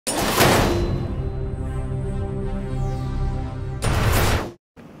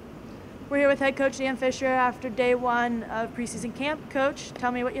here with head coach Dan Fisher after day one of preseason camp. Coach,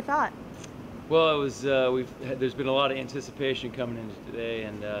 tell me what you thought. Well, it was. There's been a lot of anticipation coming into today,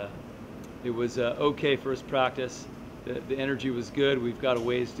 and it was okay first practice. The energy was good. We've got a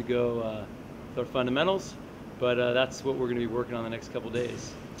ways to go with our fundamentals, but that's what we're going to be working on the next couple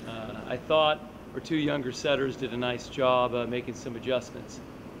days. I thought our two younger setters did a nice job making some adjustments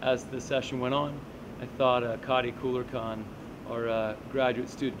as the session went on. I thought Kadi Kulerkan, our graduate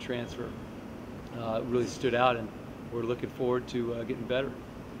student transfer, really stood out, and we're looking forward to getting better.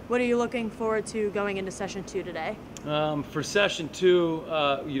 What are you looking forward to going into session 2 today? For session 2,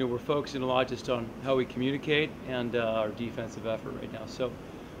 we're focusing a lot just on how we communicate and our defensive effort right now. So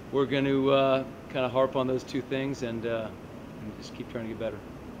we're going to kind of harp on those two things and just keep trying to get better.